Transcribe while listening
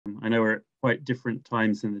I know we're at quite different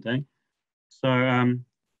times in the day. So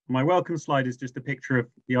my welcome slide is just a picture of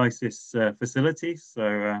the ISIS facility.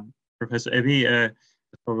 So Professor Ebi has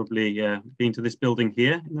probably been to this building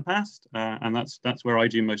here in the past, and that's where I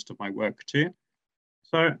do most of my work too.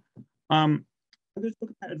 So I'm going to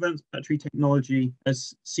talk about advanced battery technology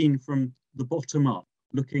as seen from the bottom up,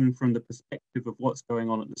 looking from the perspective of what's going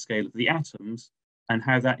on at the scale of the atoms and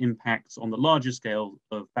how that impacts on the larger scale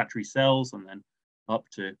of battery cells and then up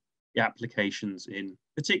to the applications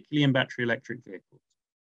particularly in battery electric vehicles.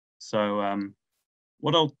 So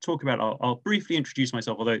what I'll talk about, I'll briefly introduce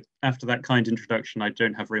myself, although after that kind introduction, I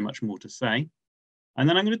don't have very much more to say. And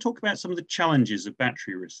then I'm going to talk about some of the challenges of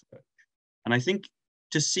battery research. And I think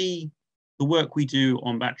to see the work we do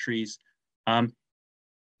on batteries,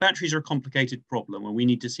 batteries are a complicated problem, and we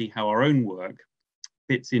need to see how our own work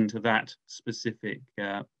fits into that specific,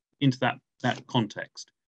 into that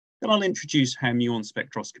context. Then I'll introduce how muon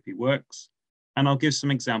spectroscopy works, and I'll give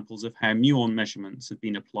some examples of how muon measurements have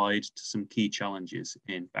been applied to some key challenges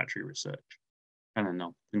in battery research. And then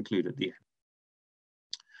I'll conclude at the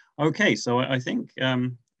end. Okay, so I think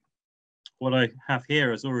what I have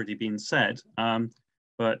here has already been said,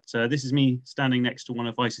 but this is me standing next to one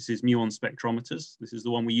of ISIS's muon spectrometers. This is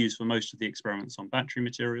the one we use for most of the experiments on battery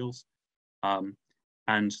materials.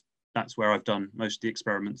 And that's where I've done most of the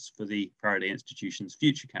experiments for the Faraday Institution's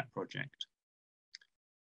FutureCat project.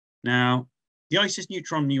 Now, the ISIS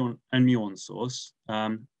neutron muon and muon source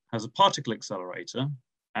has a particle accelerator,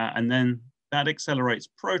 and then that accelerates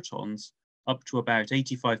protons up to about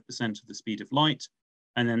 85% of the speed of light,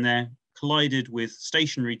 and then they're collided with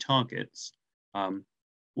stationary targets.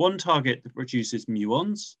 One target that produces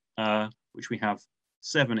muons, which we have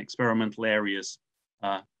 7 experimental areas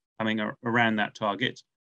coming around that target,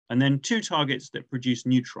 and then 2 targets that produce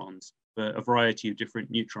neutrons for a variety of different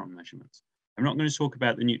neutron measurements. I'm not going to talk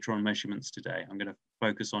about the neutron measurements today. I'm going to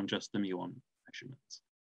focus on just the muon measurements.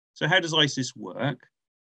 So how does ISIS work?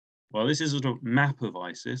 Well, this is a sort of map of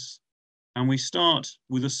ISIS, and we start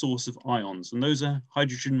with a source of ions, and those are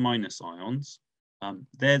hydrogen minus ions.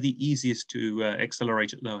 They're the easiest to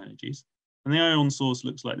accelerate at low energies. And the ion source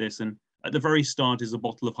looks like this, and at the very start is a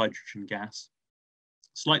bottle of hydrogen gas,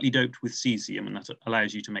 slightly doped with cesium, and that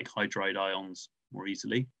allows you to make hydride ions more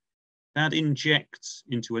easily. That injects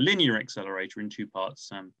into a linear accelerator in 2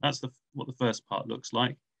 parts. That's what the first part looks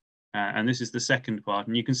like. And this is the second part.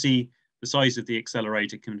 And you can see the size of the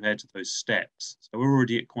accelerator compared to those steps. So we're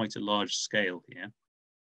already at quite a large scale here.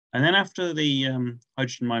 And then after the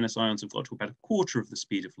hydrogen minus ions have got to about 1/4 of the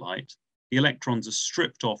speed of light, the electrons are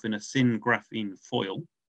stripped off in a thin graphene foil.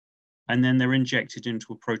 And then they're injected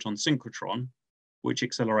into a proton synchrotron, which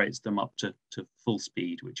accelerates them up to full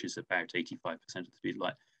speed, which is about 85% of the speed of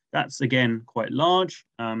light. That's, again, quite large.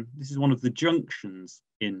 This is one of the junctions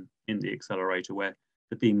in the accelerator where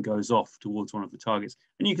the beam goes off towards one of the targets.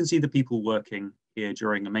 And you can see the people working here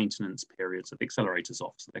during a maintenance period, so the accelerator's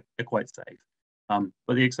off, so they're quite safe.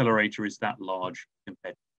 But the accelerator is that large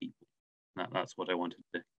compared to people. That's what I wanted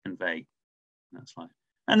to convey in that slide.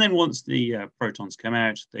 And then once the protons come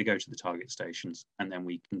out, they go to the target stations, and then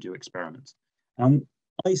we can do experiments.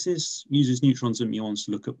 ISIS uses neutrons and muons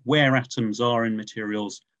to look at where atoms are in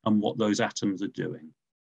materials and what those atoms are doing.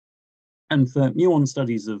 And for muon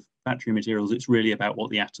studies of battery materials, it's really about what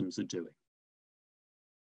the atoms are doing.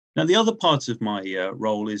 Now, the other part of my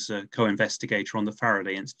role is a co-investigator on the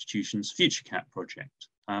Faraday Institution's FutureCat project.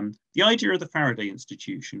 The idea of the Faraday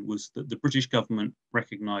Institution was that the British government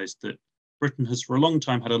recognised that Britain has for a long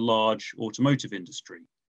time had a large automotive industry.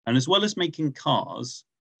 And as well as making cars,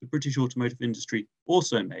 the British automotive industry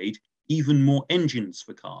also made even more engines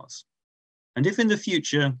for cars. And if in the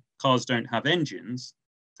future cars don't have engines,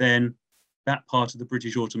 then that part of the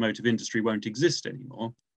British automotive industry won't exist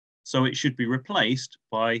anymore. So it should be replaced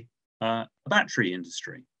by a battery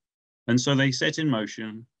industry. And so they set in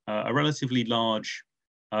motion a relatively large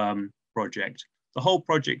project. The whole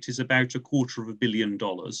project is about $250 million,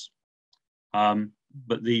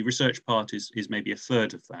 but the research part is maybe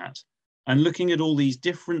 1/3 of that. And looking at all these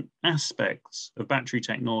different aspects of battery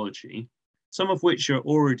technology, some of which are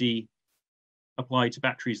already applied to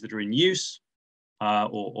batteries that are in use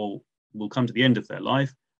or will come to the end of their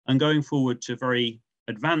life, and going forward to very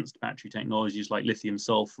advanced battery technologies like lithium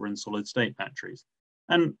sulfur and solid state batteries.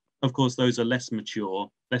 And of course, those are less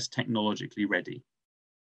mature, less technologically ready.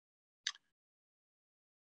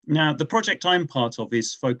 Now, the project I'm part of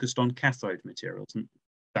is focused on cathode materials, and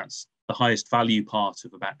that's the highest value part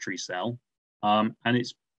of a battery cell. And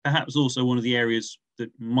it's perhaps also one of the areas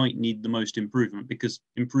that might need the most improvement, because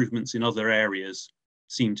improvements in other areas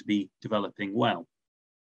seem to be developing well.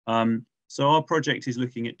 So our project is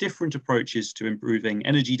looking at different approaches to improving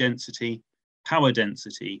energy density, power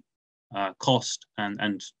density, cost, and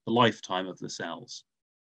the lifetime of the cells.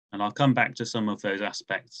 And I'll come back to some of those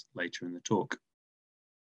aspects later in the talk.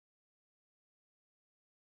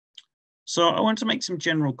 So I want to make some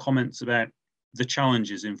general comments about the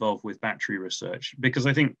challenges involved with battery research, because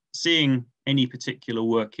I think seeing any particular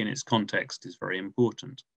work in its context is very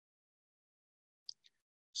important.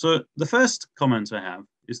 So the first comment I have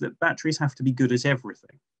is that batteries have to be good at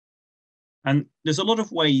everything. And there's a lot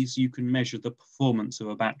of ways you can measure the performance of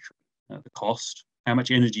a battery, the cost, how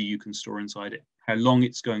much energy you can store inside it, how long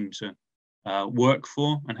it's going to work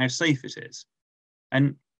for, and how safe it is.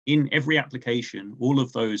 And in every application, all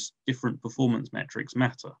of those different performance metrics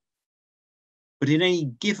matter. But in any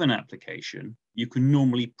given application, you can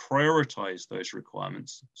normally prioritize those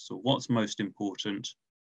requirements. So what's most important,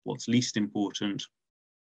 what's least important,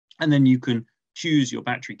 and then you can choose your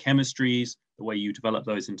battery chemistries, the way you develop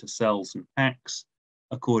those into cells and packs,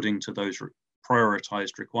 according to those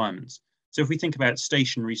prioritized requirements. So if we think about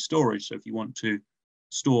stationary storage, so if you want to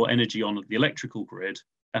store energy on the electrical grid,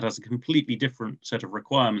 that has a completely different set of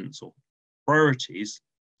requirements or priorities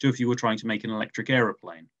to if you were trying to make an electric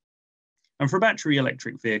aeroplane. And for a battery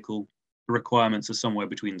electric vehicle, the requirements are somewhere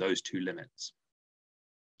between those two limits.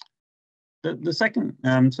 The second,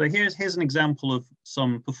 so here's an example of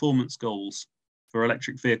some performance goals for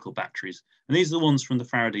electric vehicle batteries. And these are the ones from the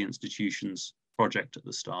Faraday Institution's project at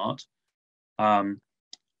the start.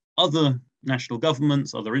 Other national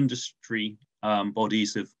governments, other industry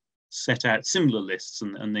bodies have set out similar lists,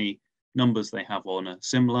 and the numbers they have on are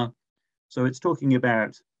similar. So it's talking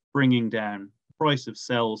about bringing down the price of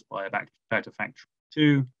cells by about a factor of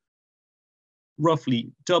 2,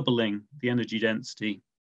 roughly doubling the energy density,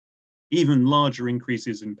 even larger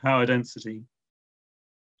increases in power density,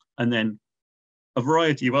 and then a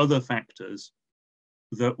variety of other factors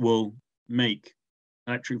that will make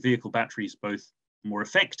electric vehicle batteries both more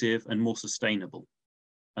effective and more sustainable.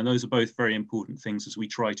 And those are both very important things as we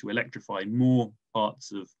try to electrify more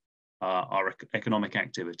parts of our economic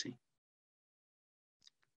activity.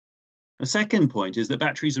 The second point is that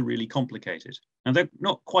batteries are really complicated. And they're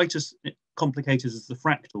not quite as complicated as the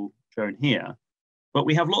fractal shown here, but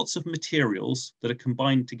we have lots of materials that are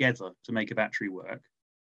combined together to make a battery work.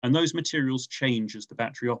 And those materials change as the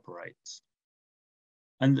battery operates.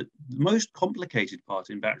 And the most complicated part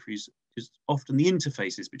in batteries is often the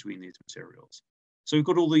interfaces between these materials. So we've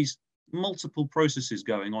got all these multiple processes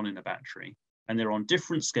going on in a battery, and they're on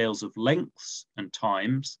different scales of lengths and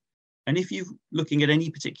times. And if you're looking at any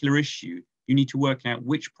particular issue, you need to work out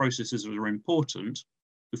which processes are important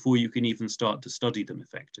before you can even start to study them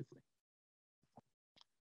effectively.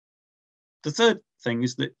 The third thing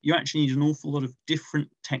is that you actually need an awful lot of different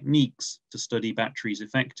techniques to study batteries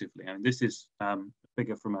effectively. I mean, this is a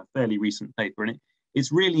figure from a fairly recent paper, and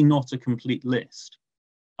it's really not a complete list.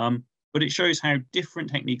 But it shows how different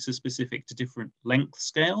techniques are specific to different length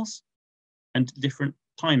scales and different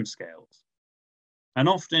time scales. And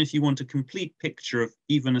often, if you want a complete picture of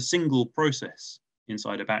even a single process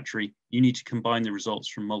inside a battery, you need to combine the results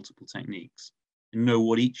from multiple techniques and know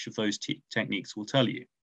what each of those techniques will tell you.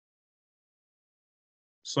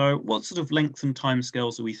 So what sort of length and time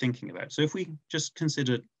scales are we thinking about? So if we just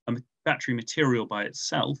consider a battery material by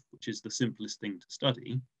itself, which is the simplest thing to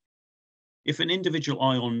study, if an individual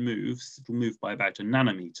ion moves, it'll move by about a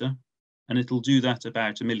nanometer, and it'll do that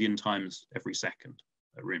about 1 million times every second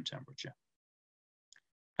at room temperature.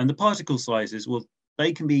 And the particle sizes, well,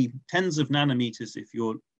 they can be tens of nanometers if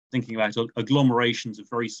you're thinking about agglomerations of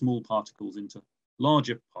very small particles into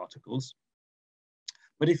larger particles.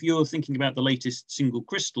 But if you're thinking about the latest single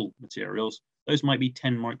crystal materials, those might be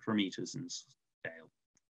 10 micrometers in scale.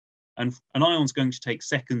 And an ion's going to take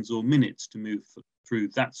seconds or minutes to move through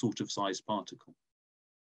that sort of size particle.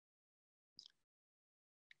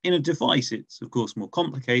 In a device, it's of course more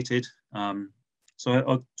complicated. So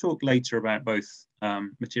I'll talk later about both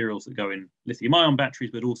materials that go in lithium-ion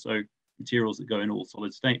batteries, but also materials that go in all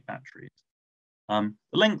solid-state batteries. The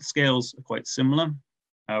length scales are quite similar.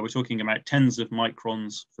 We're talking about tens of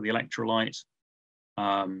microns for the electrolyte,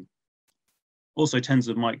 also tens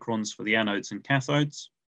of microns for the anodes and cathodes.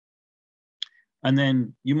 And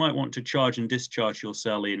then you might want to charge and discharge your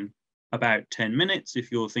cell in about 10 minutes if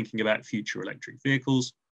you're thinking about future electric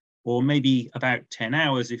vehicles, or maybe about 10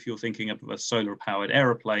 hours if you're thinking of a solar-powered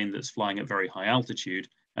aeroplane that's flying at very high altitude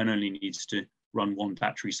and only needs to run 1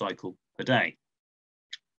 battery cycle per day.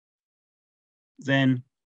 Then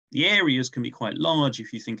the areas can be quite large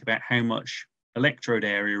if you think about how much electrode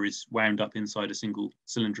area is wound up inside a single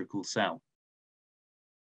cylindrical cell.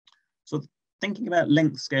 So thinking about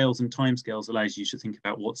length scales and time scales allows you to think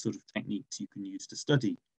about what sort of techniques you can use to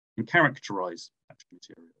study and characterize battery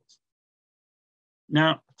materials.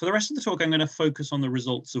 Now, for the rest of the talk, I'm going to focus on the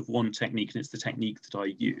results of one technique, and it's the technique that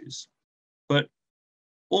I use. But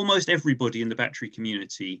almost everybody in the battery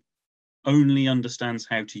community only understands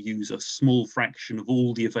how to use a small fraction of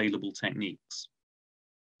all the available techniques.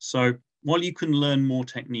 So while you can learn more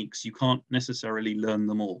techniques, you can't necessarily learn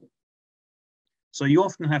them all. So you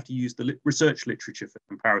often have to use the research literature for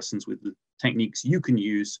comparisons with the techniques you can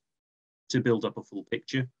use to build up a full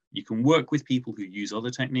picture. You can work with people who use other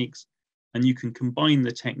techniques, and you can combine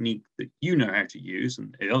the technique that you know how to use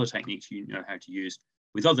and the other techniques you know how to use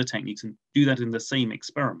with other techniques and do that in the same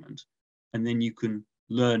experiment. And then you can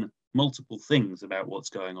learn multiple things about what's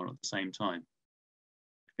going on at the same time.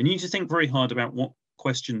 And you need to think very hard about what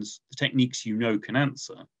questions the techniques you know can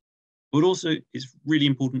answer, but also it's really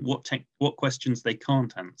important what questions they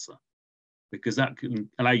can't answer, because that can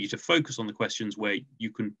allow you to focus on the questions where you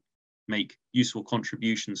can make useful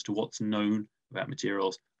contributions to what's known about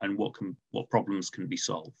materials and what problems can be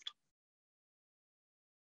solved.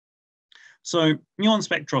 So muon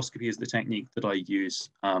spectroscopy is the technique that I use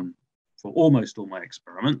for almost all my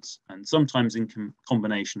experiments, and sometimes in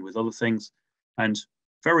combination with other things, and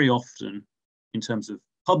very often in terms of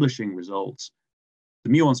publishing results, the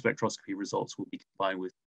muon spectroscopy results will be combined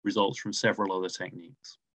with results from several other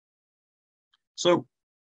techniques. So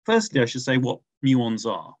firstly, I should say what muons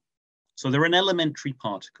are. So they're an elementary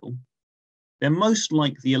particle. They're most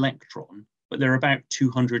like the electron, but they're about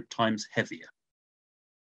 200 times heavier.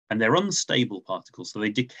 And they're unstable particles, so they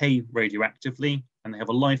decay radioactively, and they have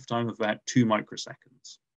a lifetime of about 2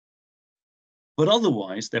 microseconds. But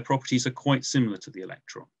otherwise, their properties are quite similar to the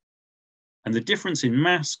electron. And the difference in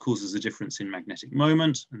mass causes a difference in magnetic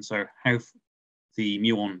moment, and so how the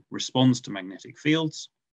muon responds to magnetic fields.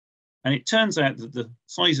 And it turns out that the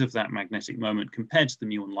size of that magnetic moment compared to the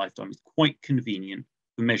muon lifetime is quite convenient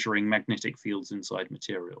for measuring magnetic fields inside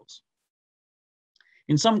materials.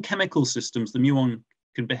 In some chemical systems, the muon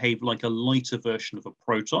can behave like a lighter version of a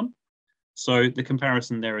proton. So the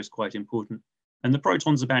comparison there is quite important. And the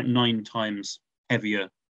proton's about 9 times heavier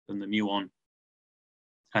than the muon.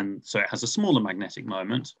 And so it has a smaller magnetic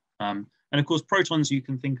moment. And of course, protons you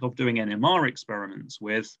can think of doing NMR experiments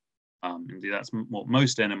with. Indeed, that's what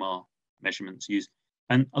most NMR measurements use.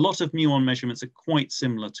 And a lot of muon measurements are quite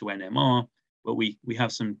similar to NMR, but we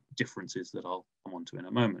have some differences that I'll come on to in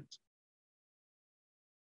a moment.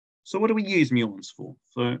 So what do we use muons for?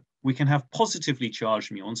 So we can have positively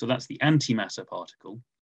charged muons, so that's the antimatter particle,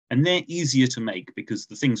 and they're easier to make because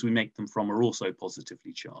the things we make them from are also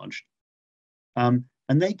positively charged.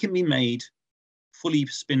 And they can be made fully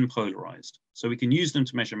spin polarized. So we can use them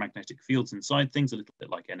to measure magnetic fields inside things, a little bit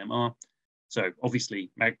like NMR. So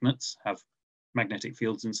obviously magnets have magnetic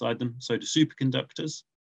fields inside them, so do superconductors.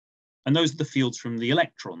 And those are the fields from the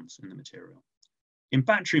electrons in the material. In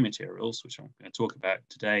battery materials, which I'm going to talk about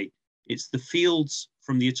today, it's the fields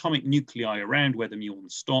from the atomic nuclei around where the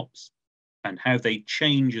muon stops and how they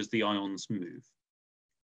change as the ions move.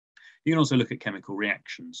 You can also look at chemical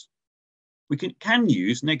reactions. We can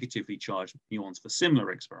use negatively charged muons for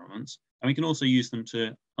similar experiments, and we can also use them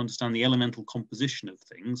to understand the elemental composition of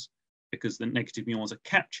things, because the negative muons are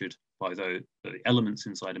captured by the elements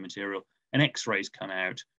inside a material, and X-rays come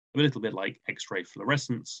out, a little bit like X-ray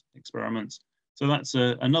fluorescence experiments. So that's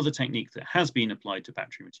another technique that has been applied to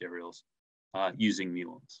battery materials using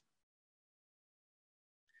muons.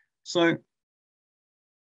 So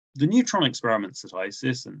the neutron experiments at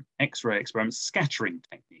ICIS and X-ray experiments, scattering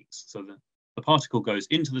techniques. So the particle goes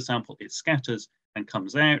into the sample, it scatters and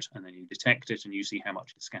comes out, and then you detect it and you see how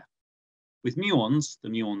much it scattered. With muons, the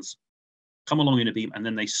muons come along in a beam and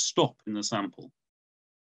then they stop in the sample.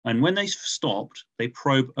 And when they've stopped, they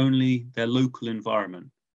probe only their local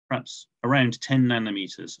environment, perhaps around 10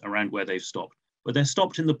 nanometers around where they've stopped, but they're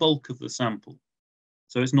stopped in the bulk of the sample.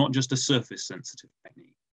 So it's not just a surface sensitive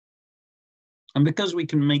technique. And because we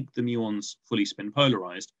can make the muons fully spin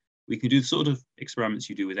polarized, we can do the sort of experiments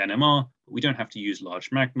you do with NMR, but we don't have to use large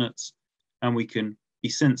magnets, and we can be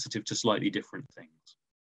sensitive to slightly different things.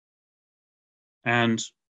 And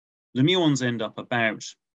the muons end up about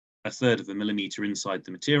 1/3 of a millimeter inside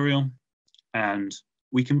the material, and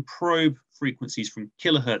we can probe frequencies from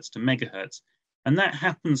kilohertz to megahertz, and that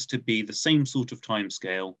happens to be the same sort of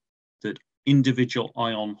timescale that individual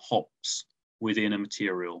ion hops within a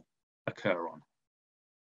material occur on.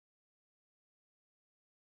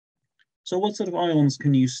 So what sort of ions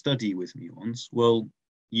can you study with muons? Well,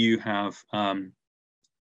 you have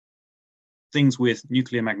things with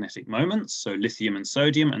nuclear magnetic moments, so lithium and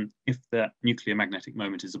sodium, and if that nuclear magnetic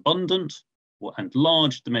moment is abundant, and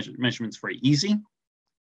large, the measurement's very easy.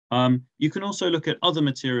 You can also look at other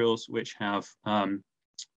materials which have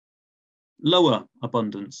lower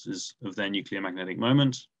abundances of their nuclear magnetic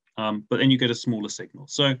moment, but then you get a smaller signal.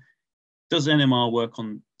 So does NMR work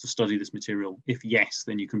on to study this material? If yes,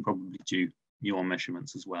 then you can probably do muon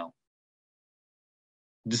measurements as well.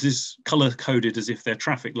 This is color coded as if they're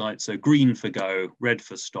traffic lights, so green for go, red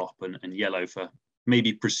for stop, and yellow for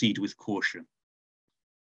maybe proceed with caution.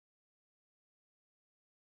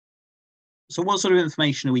 So what sort of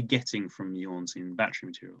information are we getting from muons in battery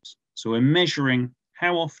materials? So we're measuring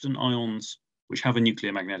how often ions which have a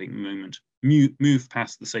nuclear magnetic moment move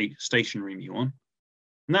past the stationary muon.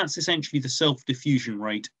 And that's essentially the self-diffusion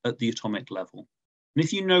rate at the atomic level. And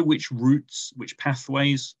if you know which routes, which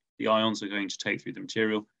pathways the ions are going to take through the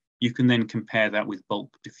material, you can then compare that with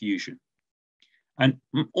bulk diffusion. And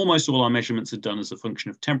almost all our measurements are done as a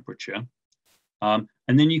function of temperature. And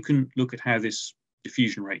then you can look at how this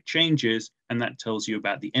diffusion rate changes, and that tells you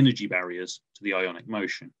about the energy barriers to the ionic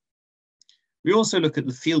motion. We also look at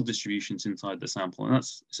the field distributions inside the sample, and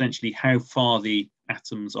that's essentially how far the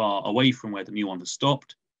atoms are away from where the muon has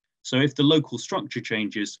stopped. So if the local structure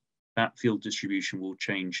changes, that field distribution will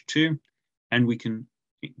change too, and we can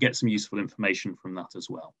get some useful information from that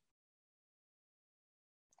as well.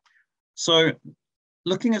 So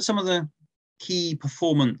looking at some of the key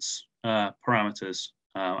performance parameters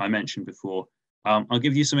I mentioned before, I'll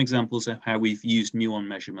give you some examples of how we've used muon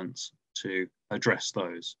measurements to address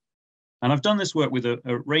those. And I've done this work with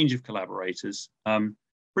a range of collaborators,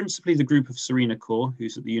 principally the group of Serena Kaur,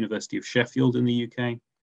 who's at the University of Sheffield in the UK.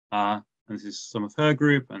 And this is some of her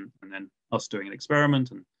group, and then us doing an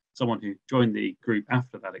experiment, and someone who joined the group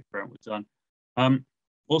after that experiment was done.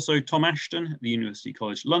 Also Tom Ashton at the University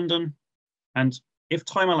College London. And if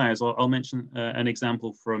time allows, I'll mention an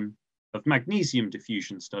example of magnesium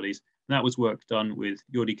diffusion studies. And that was work done with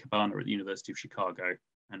Jordi Cabana at the University of Chicago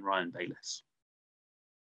and Ryan Bayliss.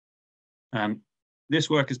 This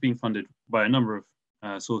work has been funded by a number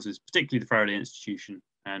of sources, particularly the Faraday Institution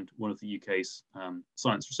and one of the UK's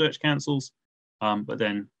science research councils, but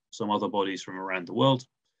then some other bodies from around the world.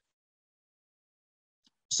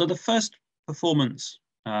 So the first performance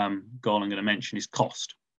goal I'm going to mention is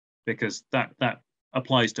cost, because that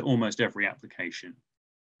applies to almost every application.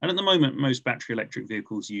 And at the moment, most battery electric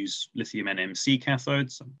vehicles use lithium NMC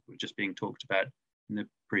cathodes, which are just being talked about in the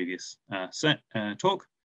previous talk.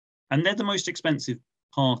 And they're the most expensive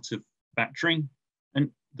part of battery, and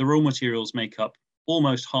the raw materials make up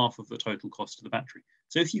almost half of the total cost of the battery.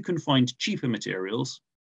 So if you can find cheaper materials,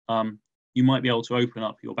 you might be able to open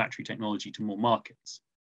up your battery technology to more markets.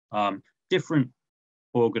 Different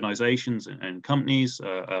organizations and companies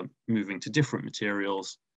are moving to different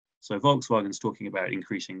materials. So Volkswagen's talking about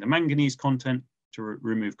increasing the manganese content to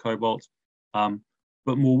remove cobalt,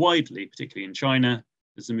 but more widely, particularly in China,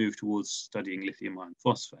 there's a move towards studying lithium iron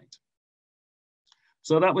phosphate.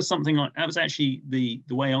 So that was something that was actually the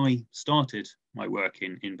way I started my work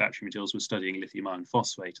in battery materials, was studying lithium iron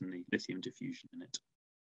phosphate and the lithium diffusion in it.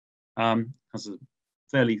 Has a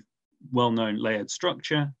fairly well-known layered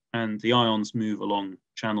structure, and the ions move along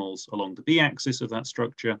channels along the b-axis of that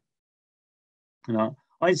structure. And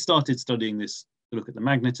I started studying this to look at the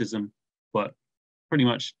magnetism, but pretty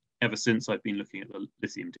much ever since I've been looking at the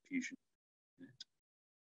lithium diffusion in it.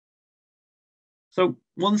 So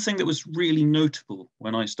one thing that was really notable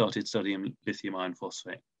when I started studying lithium iron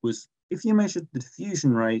phosphate was if you measured the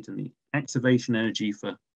diffusion rate and the activation energy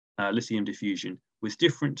for lithium diffusion with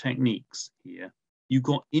different techniques here, you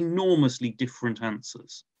got enormously different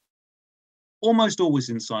answers. Almost always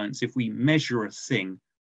in science, if we measure a thing,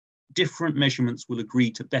 different measurements will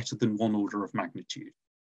agree to better than one order of magnitude.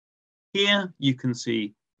 Here you can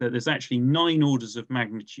see that there's actually 9 orders of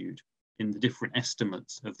magnitude in the different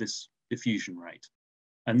estimates of this diffusion rate.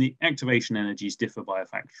 And the activation energies differ by a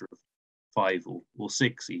factor of 5 or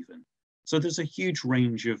 6 even. So there's a huge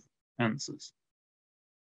range of answers.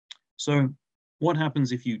 So what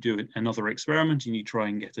happens if you do another experiment and you try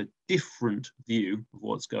and get a different view of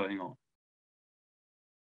what's going on?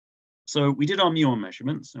 So we did our muon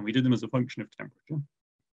measurements, and we did them as a function of temperature.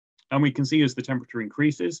 And we can see as the temperature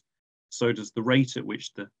increases, so does the rate at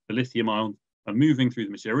which the lithium ions are moving through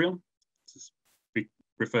the material. We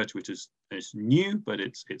refer to it as nu, but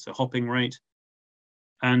it's a hopping rate.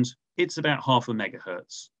 And it's about 0.5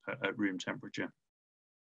 megahertz at room temperature.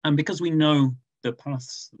 And because we know the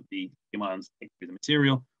paths that the lithium ions take through the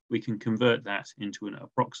material, we can convert that into an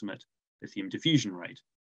approximate lithium diffusion rate.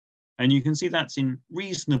 And you can see that's in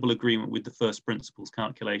reasonable agreement with the first principles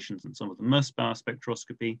calculations and some of the Mersbauer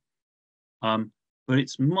spectroscopy, but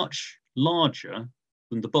it's much larger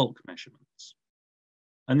than the bulk measurements.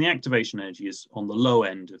 And the activation energy is on the low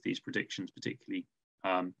end of these predictions, particularly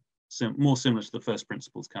more similar to the first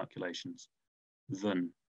principles calculations than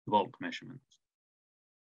the bulk measurements.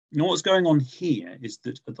 Now, what's going on here is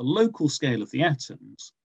that at the local scale of the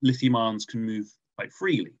atoms, lithium ions can move quite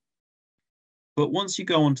freely. But once you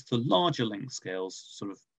go onto the larger length scales,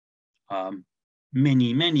 sort of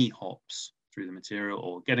many hops through the material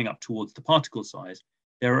or getting up towards the particle size,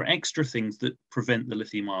 there are extra things that prevent the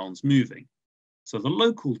lithium ions moving. So the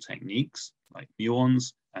local techniques like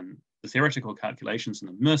muons and the theoretical calculations and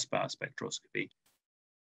the Mersbauer spectroscopy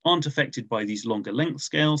aren't affected by these longer length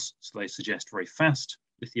scales, so they suggest very fast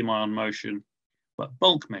lithium ion motion, but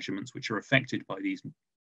bulk measurements, which are affected by these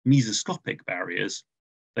mesoscopic barriers,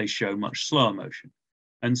 they show much slower motion.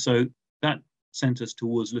 And so that sent us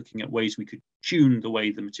towards looking at ways we could tune the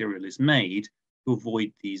way the material is made to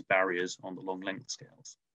avoid these barriers on the long length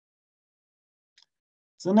scales.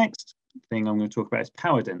 So the next thing I'm going to talk about is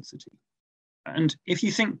power density. And if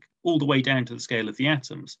you think all the way down to the scale of the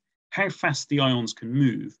atoms, how fast the ions can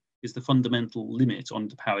move is the fundamental limit on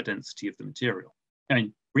the power density of the material. Now,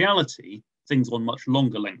 in reality, things on much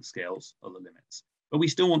longer length scales are the limits, but we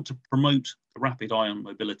still want to promote the rapid ion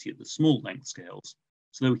mobility at the small length scales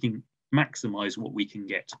so that we can maximize what we can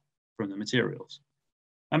get from the materials.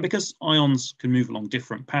 And because ions can move along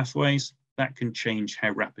different pathways, that can change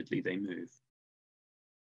how rapidly they move.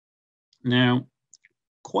 Now,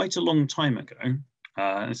 quite a long time ago,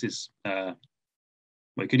 this is,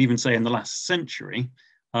 we could even say in the last century,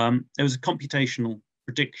 there was a computational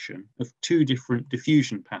prediction of two different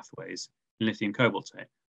diffusion pathways in lithium cobaltate.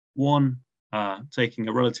 One taking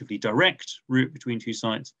a relatively direct route between two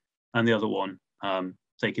sites, and the other one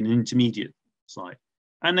taking an intermediate site.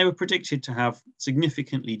 And they were predicted to have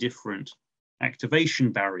significantly different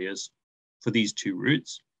activation barriers for these two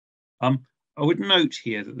routes. I would note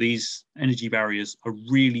here that these energy barriers are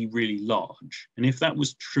really large. And if that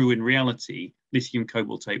was true in reality, lithium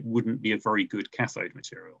cobaltate wouldn't be a very good cathode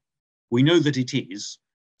material. We know that it is.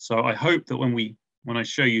 So I hope that when I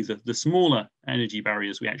show you the smaller energy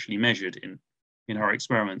barriers we actually measured in our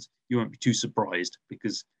experiments, you won't be too surprised,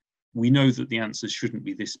 because we know that the answers shouldn't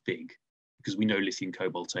be this big, because we know lithium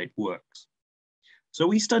cobaltate works. So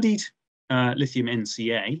we studied lithium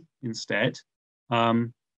NCA instead.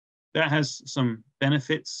 That has some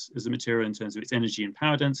benefits as a material in terms of its energy and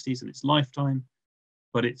power densities and its lifetime,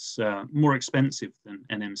 but it's more expensive than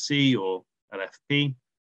NMC or LFP.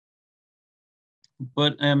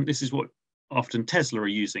 But this is what often Tesla are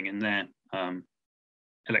using in their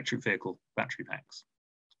electric vehicle battery packs.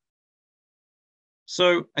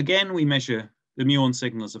 So again, we measure the muon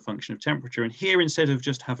signal as a function of temperature. And here, instead of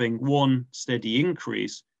just having one steady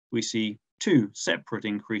increase, we see two separate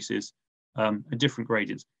increases at different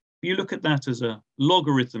gradients. If you look at that as a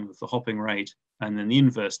logarithm of the hopping rate and then the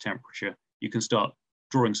inverse temperature, you can start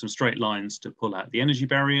drawing some straight lines to pull out the energy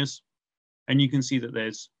barriers. And you can see that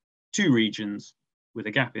there's two regions with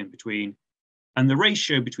a gap in between. And the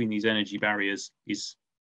ratio between these energy barriers is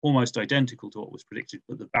almost identical to what was predicted,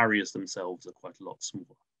 but the barriers themselves are quite a lot smaller.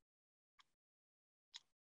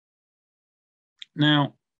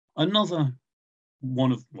 Now, another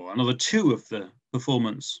two of the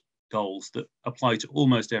performance goals that apply to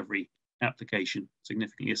almost every application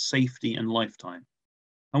significantly is safety and lifetime.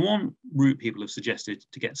 And one route people have suggested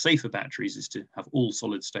to get safer batteries is to have all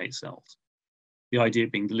solid state cells. The idea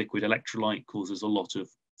being the liquid electrolyte causes a lot of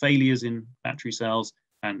failures in battery cells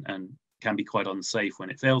and can be quite unsafe when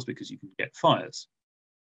it fails because you can get fires.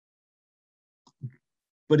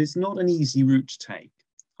 But it's not an easy route to take.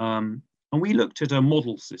 And we looked at a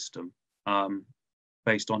model system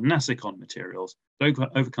based on Nasicon materials to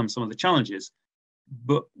overcome some of the challenges.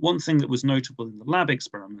 But one thing that was notable in the lab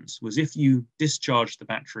experiments was if you discharged the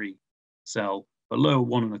battery cell below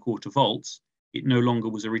 1¼ volts, it no longer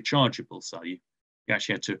was a rechargeable cell. You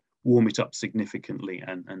actually had to warm it up significantly,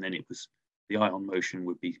 and then the ion motion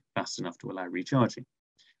would be fast enough to allow recharging.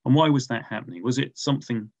 And why was that happening? Was it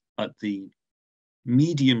something at the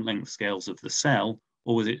medium length scales of the cell,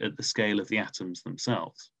 or was it at the scale of the atoms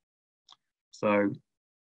themselves? So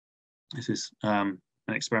this is an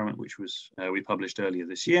experiment which was we published earlier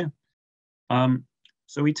this year.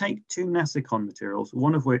 So we take two Nasicon materials,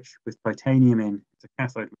 one of which with titanium in is a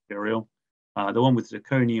cathode material, the one with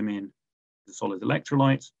zirconium in is a solid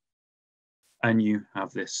electrolyte, and you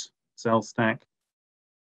have this cell stack.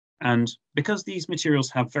 And because these materials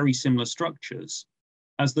have very similar structures,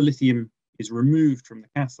 as the lithium is removed from the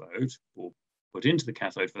cathode, or put into the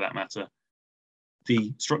cathode for that matter,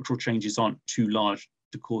 the structural changes aren't too large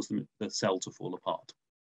to cause the cell to fall apart.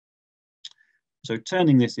 So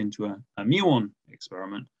turning this into a muon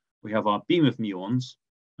experiment, we have our beam of muons,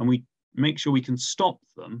 and we make sure we can stop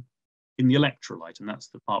them in the electrolyte, and that's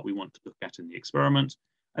the part we want to look at in the experiment.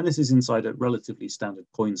 And this is inside a relatively standard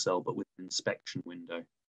coin cell, but with an inspection window.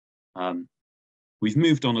 We've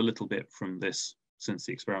moved on a little bit from this since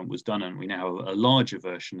the experiment was done, and we now have a larger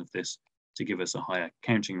version of this to give us a higher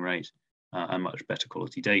counting rate and much better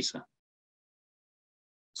quality data.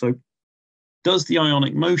 So does the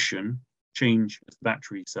ionic motion change as the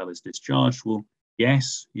battery cell is discharged? Well,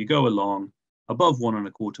 yes, you go along above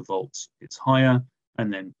 1¼ volts, it's higher,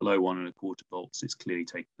 and then below 1¼ volts, it's clearly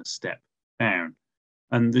taken a step down.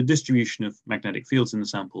 And the distribution of magnetic fields in the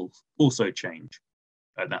samples also change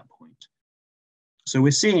at that point. So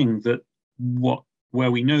we're seeing that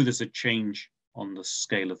where we know there's a change on the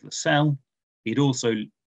scale of the cell, it also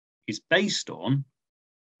is based on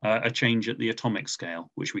a change at the atomic scale,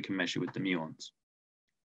 which we can measure with the muons.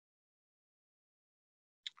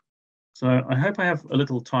 So I hope I have a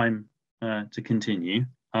little time to continue.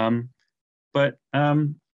 But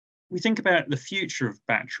we think about the future of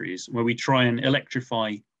batteries, where we try and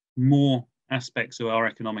electrify more aspects of our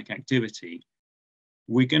economic activity.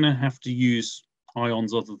 We're going to have to use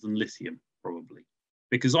ions other than lithium, probably,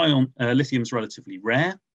 because lithium's relatively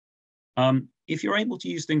rare. If you're able to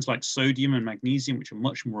use things like sodium and magnesium, which are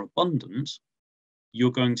much more abundant,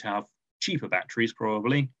 you're going to have cheaper batteries,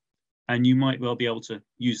 probably, and you might well be able to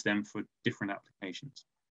use them for different applications.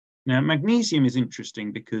 Now, magnesium is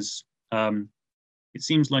interesting because it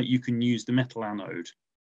seems like you can use the metal anode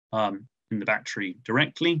in the battery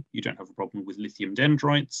directly. You don't have a problem with lithium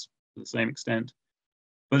dendrites to the same extent.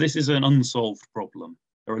 But this is an unsolved problem.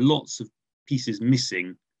 There are lots of pieces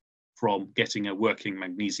missing from getting a working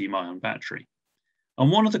magnesium ion battery. And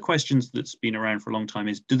one of the questions that's been around for a long time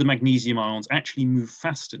is, do the magnesium ions actually move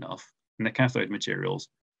fast enough in the cathode materials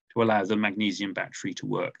to allow the magnesium battery to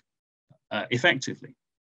work effectively?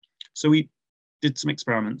 So we did some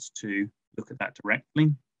experiments to look at that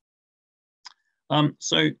directly.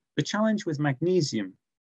 So the challenge with magnesium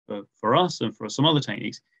for us and for some other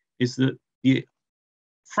techniques is that the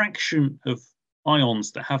fraction of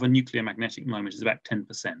ions that have a nuclear magnetic moment is about 10%.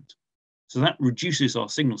 So that reduces our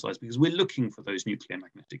signal size because we're looking for those nuclear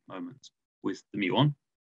magnetic moments with the muon.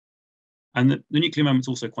 And the nuclear moment's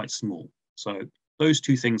also quite small. So those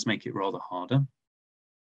two things make it rather harder.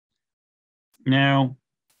 Now,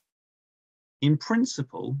 in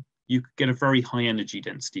principle, you could get a very high energy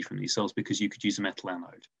density from these cells because you could use a metal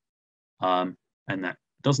anode. And that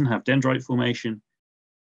doesn't have dendrite formation.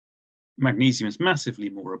 Magnesium is massively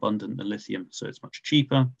more abundant than lithium, so it's much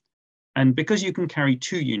cheaper. And because you can carry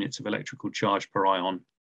 2 units of electrical charge per ion,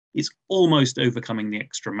 it's almost overcoming the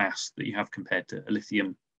extra mass that you have compared to a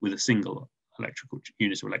lithium with a single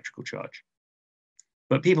unit of electrical charge.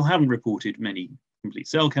 But people haven't reported many complete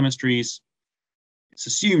cell chemistries. It's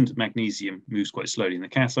assumed that magnesium moves quite slowly in the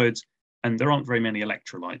cathodes, and there aren't very many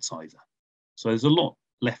electrolytes either. So there's a lot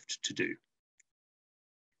left to do.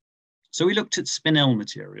 So we looked at spinel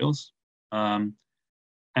materials,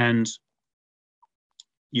 and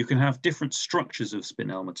you can have different structures of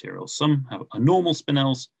spinel materials. Some are normal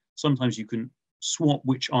spinels. Sometimes you can swap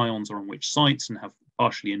which ions are on which sites and have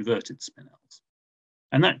partially inverted spinels.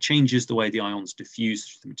 And that changes the way the ions diffuse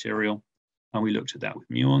through the material. And we looked at that with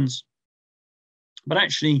muons. But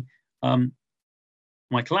actually,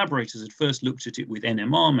 my collaborators had first looked at it with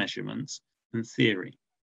NMR measurements and theory.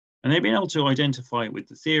 And they've been able to identify with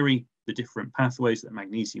the theory the different pathways that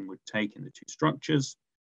magnesium would take in the 2 structures.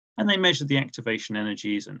 And they measured the activation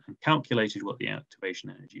energies and calculated what the activation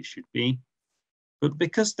energies should be. But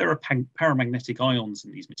because there are paramagnetic ions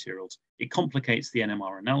in these materials, it complicates the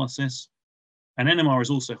NMR analysis. And NMR is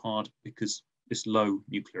also hard because this low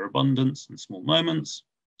nuclear abundance and small moments.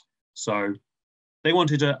 So they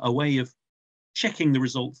wanted a way of checking the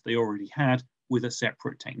results they already had with a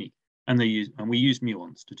separate technique. And we used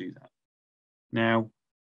muons to do that. Now,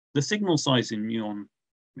 the signal size in muon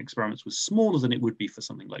experiments was smaller than it would be for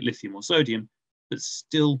something like lithium or sodium, but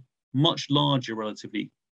still much larger relatively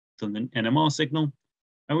than the NMR signal.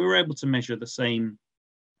 And we were able to measure the same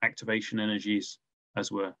activation energies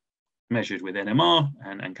as were measured with NMR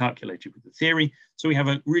and calculated with the theory. So we have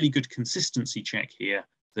a really good consistency check here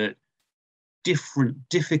that different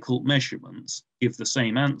difficult measurements give the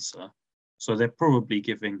same answer. So they're probably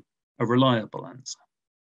giving a reliable answer.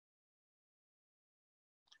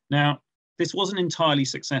 Now, this wasn't entirely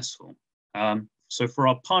successful. So for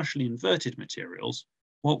our partially inverted materials,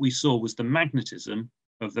 what we saw was the magnetism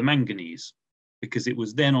of the manganese, because it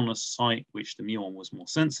was then on a site which the muon was more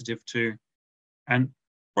sensitive to. And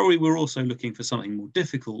probably we're also looking for something more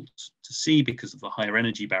difficult to see because of the higher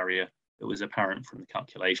energy barrier that was apparent from the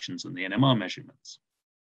calculations and the NMR measurements.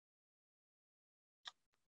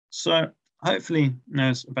 So hopefully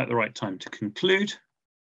now's about the right time to conclude.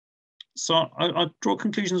 So I'll draw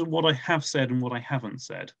conclusions of what I have said and what I haven't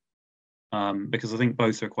said, because I think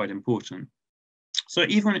both are quite important. So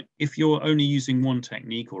even if you're only using one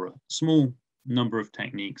technique or a small number of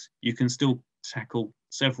techniques, you can still tackle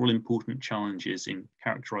several important challenges in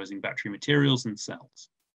characterizing battery materials and cells.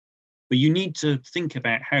 But you need to think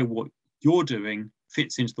about how what you're doing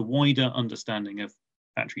fits into the wider understanding of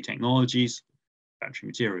battery technologies, battery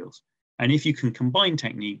materials. And if you can combine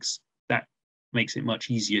techniques, that makes it much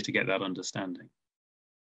easier to get that understanding.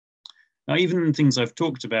 Now, even in things I've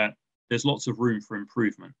talked about, there's lots of room for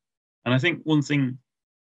improvement. And I think one thing,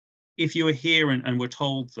 if you are here and we're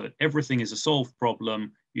told that everything is a solved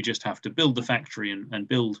problem, you just have to build the factory and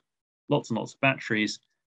build lots and lots of batteries,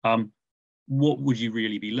 what would you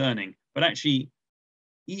really be learning? But actually,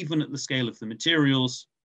 even at the scale of the materials,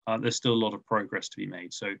 there's still a lot of progress to be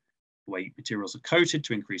made. So the way materials are coated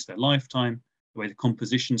to increase their lifetime, the way the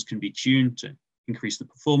compositions can be tuned to increase the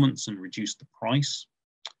performance and reduce the price,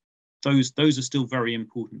 those are still very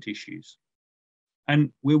important issues.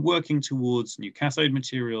 And we're working towards new cathode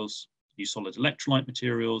materials, new solid electrolyte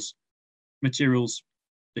materials, materials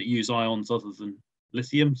that use ions other than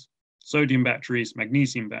lithium, sodium batteries,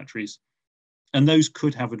 magnesium batteries, and those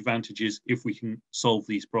could have advantages if we can solve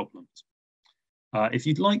these problems. If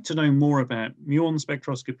you'd like to know more about muon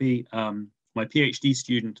spectroscopy, my PhD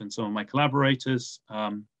student and some of my collaborators,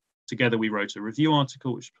 together we wrote a review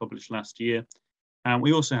article which was published last year. And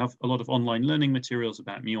we also have a lot of online learning materials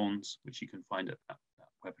about muons, which you can find at that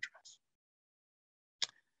web address.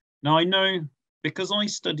 Now, I know because I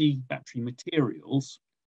study battery materials,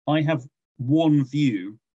 I have one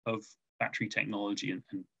view of battery technology and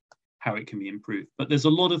how it can be improved. But there's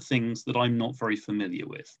a lot of things that I'm not very familiar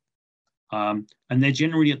with. And they're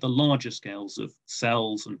generally at the larger scales of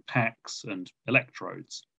cells and packs and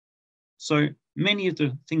electrodes. So many of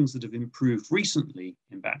the things that have improved recently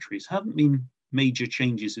in batteries haven't been major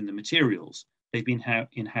changes in the materials. They've been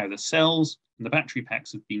in how the cells and the battery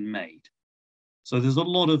packs have been made. So there's a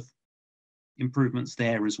lot of improvements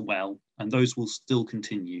there as well, and those will still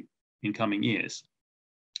continue in coming years.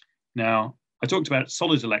 Now, I talked about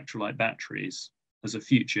solid electrolyte batteries as a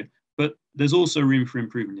future, but there's also room for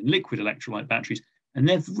improvement in liquid electrolyte batteries, and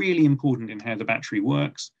they're really important in how the battery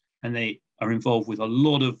works, and they are involved with a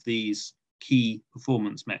lot of these key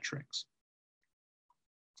performance metrics.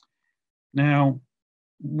 Now,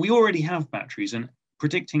 we already have batteries, and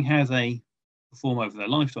predicting how they perform over their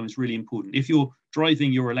lifetime is really important. If you're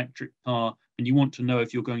driving your electric car and you want to know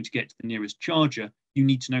if you're going to get to the nearest charger, you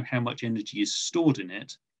need to know how much energy is stored in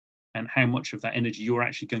it and how much of that energy you're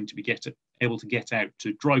actually going to be able to get out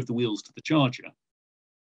to drive the wheels to the charger.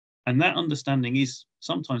 And that understanding is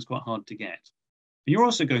sometimes quite hard to get. And you're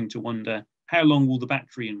also going to wonder, how long will the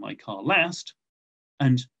battery in my car last?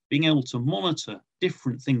 And being able to monitor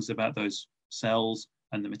different things about those cells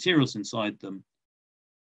and the materials inside them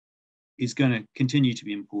is going to continue to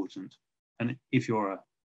be important. And if you're an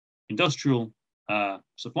industrial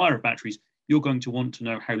supplier of batteries, you're going to want to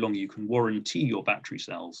know how long you can warranty your battery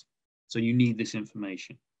cells. So you need this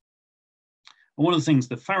information. And one of the things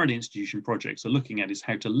the Faraday Institution projects are looking at is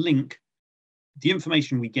how to link the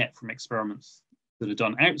information we get from experiments that are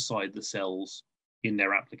done outside the cells in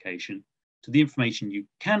their application to the information you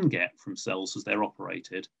can get from cells as they're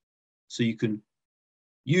operated. So you can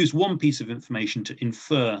use one piece of information to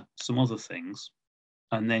infer some other things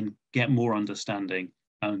and then get more understanding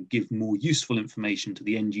and give more useful information to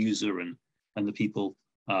the end user and the people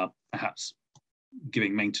perhaps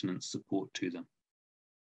giving maintenance support to them.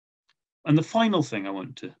 And the final thing I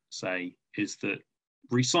want to say is that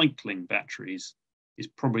recycling batteries is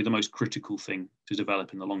probably the most critical thing to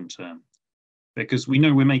develop in the long term, because we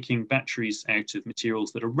know we're making batteries out of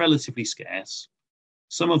materials that are relatively scarce.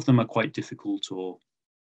 Some of them are quite difficult or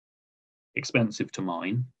expensive to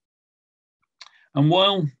mine. And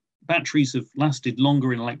while batteries have lasted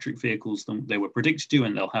longer in electric vehicles than they were predicted to,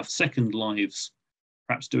 and they'll have second lives,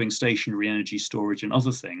 perhaps doing stationary energy storage and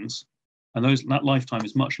other things, and that lifetime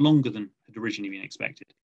is much longer than had originally been expected,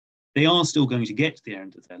 they are still going to get to the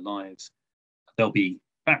end of their lives. There'll be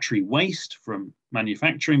battery waste from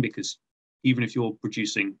manufacturing, because even if you're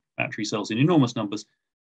producing battery cells in enormous numbers,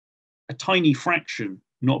 a tiny fraction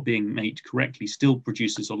not being made correctly still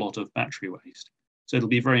produces a lot of battery waste. So it'll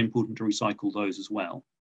be very important to recycle those as well.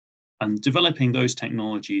 And developing those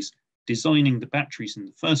technologies, designing the batteries in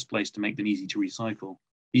the first place to make them easy to recycle,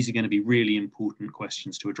 these are going to be really important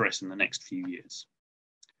questions to address in the next few years.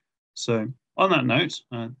 So on that note,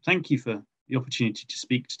 thank you for the opportunity to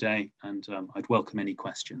speak today, and I'd welcome any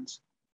questions.